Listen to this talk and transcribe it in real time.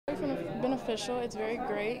beneficial. It's very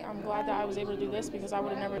great. I'm glad that I was able to do this because I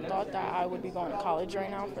would have never thought that I would be going to college right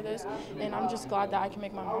now for this. And I'm just glad that I can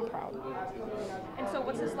make my mom proud. And so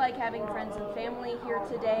what's this like having friends and family here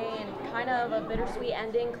today and kind of a bittersweet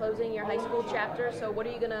ending closing your high school chapter? So what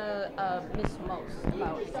are you going to miss most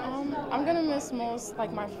about it? I'm going to miss most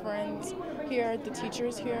like my friends here, the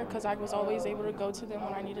teachers here, because I was always able to go to them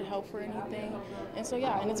when I needed help for anything. And so,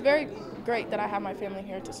 yeah, and it's very great that I have my family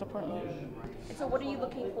here to support me. And so what are you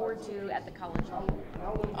looking forward to at the college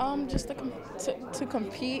level? Just to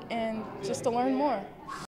compete and just to learn more.